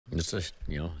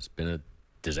It's been a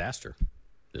disaster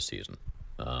this season.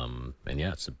 And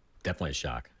yeah, definitely a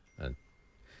shock.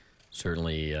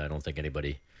 Certainly, I don't think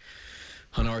anybody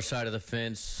on our side of the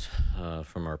fence,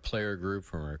 from our player group,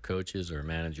 from our coaches, our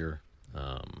manager,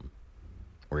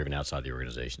 or even outside the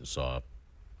organization,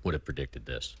 would have predicted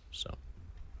this. So,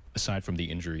 aside from the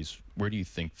injuries, where do you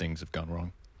think things have gone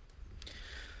wrong?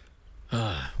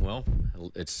 Well,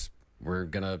 we're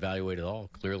going to evaluate it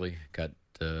all. Clearly,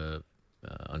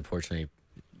 unfortunately,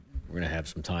 we're going to have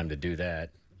some time to do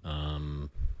that.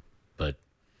 But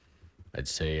I'd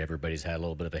say everybody's had a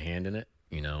little bit of a hand in it,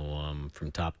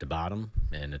 from top to bottom,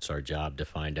 and it's our job to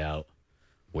find out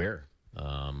where.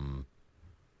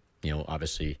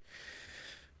 Obviously,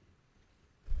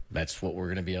 that's what we're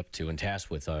going to be up to and tasked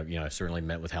with. I've certainly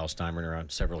met with Hal Steinbrenner on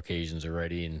several occasions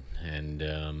already,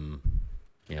 and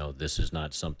this is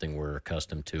not something we're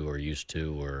accustomed to or used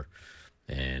to,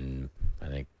 and I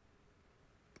think,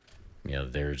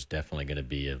 there's definitely going to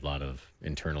be a lot of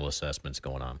internal assessments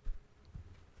going on.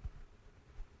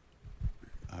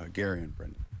 Gary and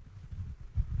Brendan.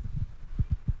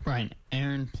 Brian,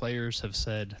 Aaron, players have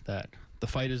said that the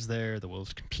fight is there, the will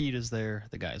to compete is there,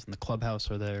 the guys in the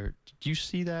clubhouse are there. Did you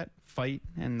see that fight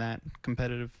and that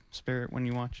competitive spirit when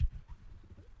you watch?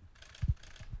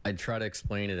 I'd try to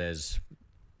explain it as,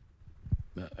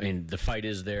 the fight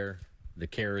is there, the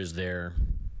care is there,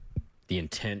 the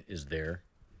intent is there.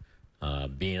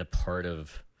 Being a part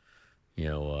of,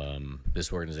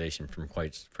 this organization for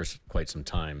quite some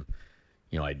time,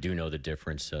 I do know the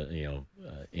difference,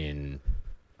 in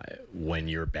when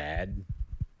you're bad.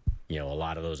 A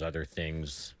lot of those other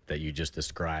things that you just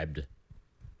described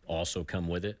also come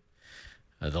with it.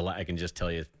 I can just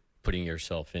tell you, putting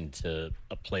yourself into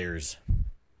a player's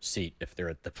seat, if they're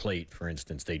at the plate, for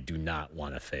instance, they do not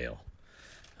want to fail.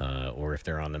 Or if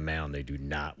they're on the mound, they do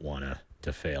not want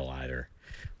to fail either.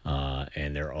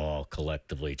 And they're all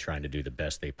collectively trying to do the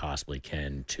best they possibly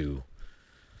can to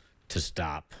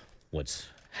stop what's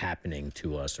happening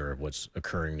to us or what's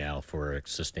occurring now for a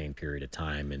sustained period of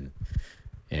time.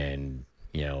 And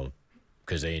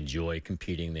because they enjoy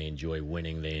competing, they enjoy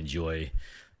winning, they enjoy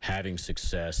having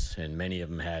success, and many of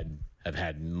them have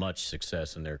had much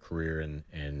success in their career,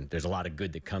 and there's a lot of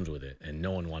good that comes with it, and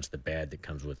no one wants the bad that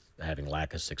comes with having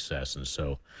lack of success. And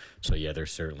so yeah, they're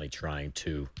certainly trying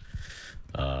to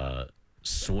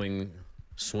swing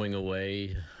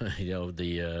away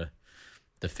the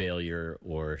failure,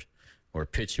 or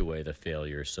pitch away the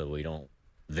failure, so we don't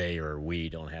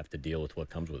have to deal with what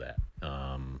comes with that.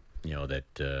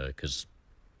 Because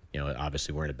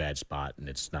obviously we're in a bad spot, and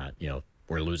it's not,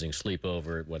 we're losing sleep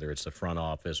over it, whether it's the front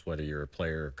office, whether you're a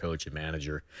player, a coach, a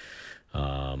manager.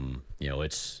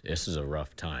 This is a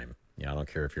rough time. I don't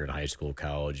care if you're in high school,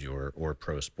 college, or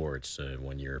pro sports.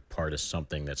 When you're part of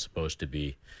something that's supposed to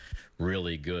be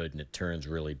really good and it turns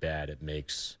really bad, it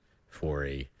makes for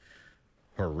a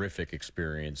horrific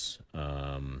experience.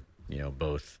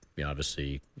 Both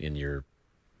obviously in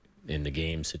the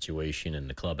game situation, in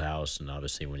the clubhouse, and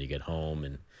obviously when you get home,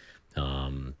 and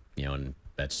and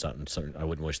that's something I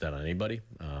wouldn't wish that on anybody.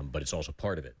 But it's also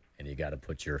part of it, and you got to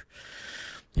put you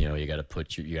got to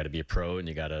be a pro, and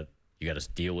you got to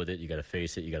deal with it. You got to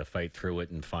face it. You got to fight through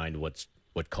it and find what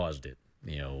caused it.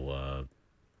 And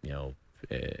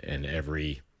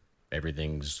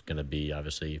everything's going to be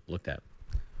obviously looked at.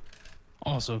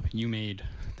 Also, you made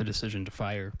the decision to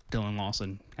fire Dylan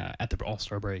Lawson at the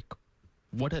All-Star break.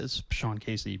 What has Sean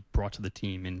Casey brought to the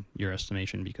team in your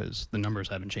estimation? Because the numbers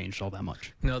haven't changed all that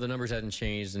much. No, the numbers haven't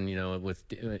changed. And,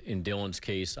 in Dylan's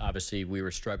case, obviously we were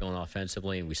struggling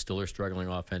offensively, and we still are struggling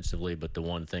offensively. But the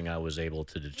one thing I was able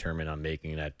to determine on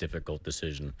making that difficult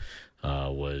decision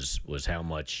was how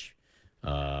much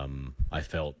I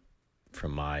felt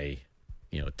from my,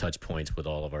 touch points with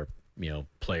all of our,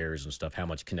 players and stuff, how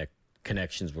much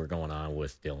connections were going on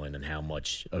with Dylan, and how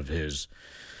much of his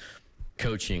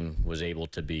coaching was able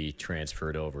to be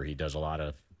transferred over. He does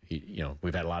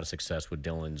we've had a lot of success with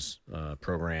Dylan's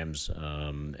programs,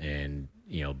 and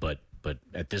but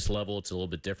at this level it's a little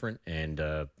bit different, and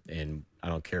I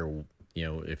don't care,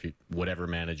 if whatever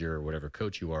manager or whatever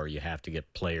coach you are, you have to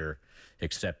get player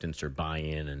acceptance or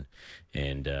buy-in,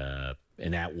 and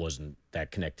that wasn't,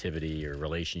 that connectivity or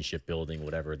relationship building,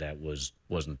 whatever, that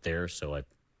wasn't there. So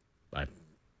I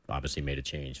obviously made a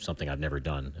change, something I've never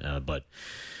done, but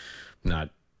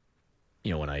not,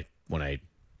 when I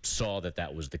saw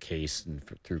that was the case, and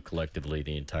through collectively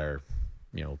the entire,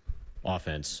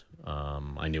 offense,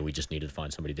 I knew we just needed to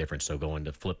find somebody different. So going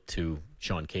to flip to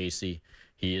Sean Casey,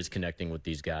 he is connecting with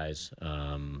these guys.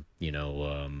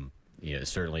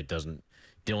 Certainly doesn't.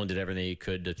 Dylan did everything he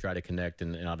could to try to connect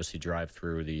and obviously drive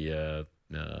through the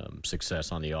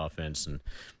success on the offense, and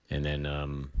then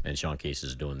and Sean Case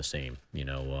is doing the same.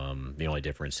 The only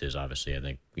difference is obviously I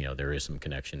think there is some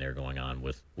connection there going on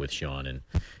with Sean,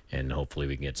 and hopefully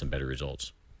we can get some better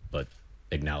results. But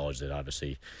acknowledge that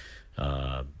obviously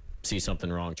see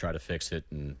something wrong, try to fix it,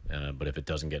 and but if it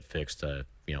doesn't get fixed,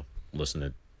 listen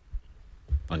to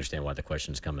understand why the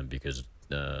question's coming, because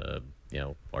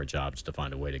our job is to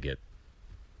find a way to get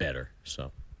better.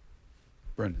 So,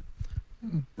 Brendan,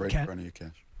 right in front of you,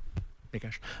 Cash. Hey,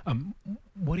 Cash.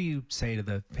 What do you say to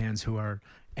the fans who are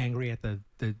angry at the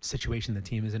situation the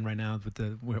team is in right now,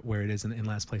 with where it is in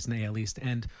last place in the AL East,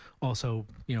 and also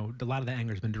a lot of the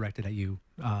anger has been directed at you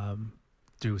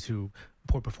due to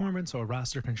poor performance or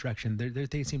roster construction?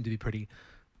 They seem to be pretty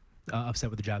upset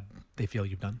with the job they feel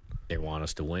you've done. They want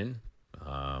us to win.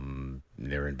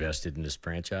 They're invested in this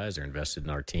franchise. They're invested in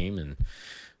our team, and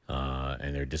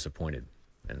they're disappointed.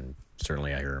 And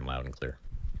certainly, I hear them loud and clear.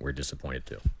 We're disappointed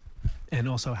too. And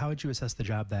also, how would you assess the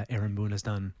job that Aaron Boone has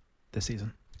done this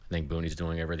season? I think Booney's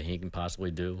doing everything he can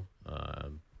possibly do.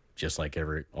 Just like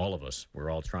all of us,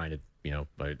 we're all trying to.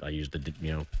 But I used the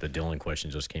Dylan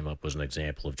question just came up was an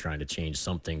example of trying to change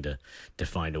something to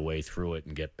find a way through it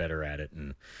and get better at it,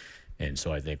 and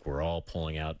so I think we're all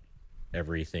pulling out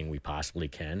everything we possibly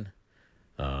can,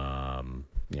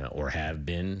 or have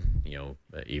been,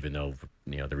 even though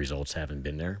the results haven't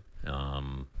been there,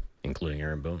 including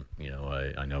Aaron Boone.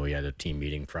 I know he had a team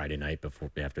meeting Friday night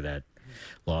after that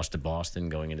loss to Boston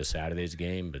going into Saturday's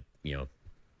game, but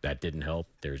that didn't help.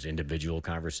 There's individual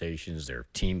conversations, there are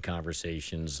team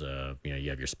conversations. You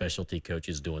have your specialty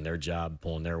coaches doing their job,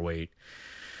 pulling their weight.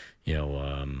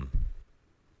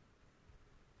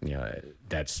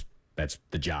 That's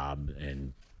the job,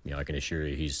 and I can assure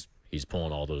you he's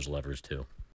pulling all those levers too.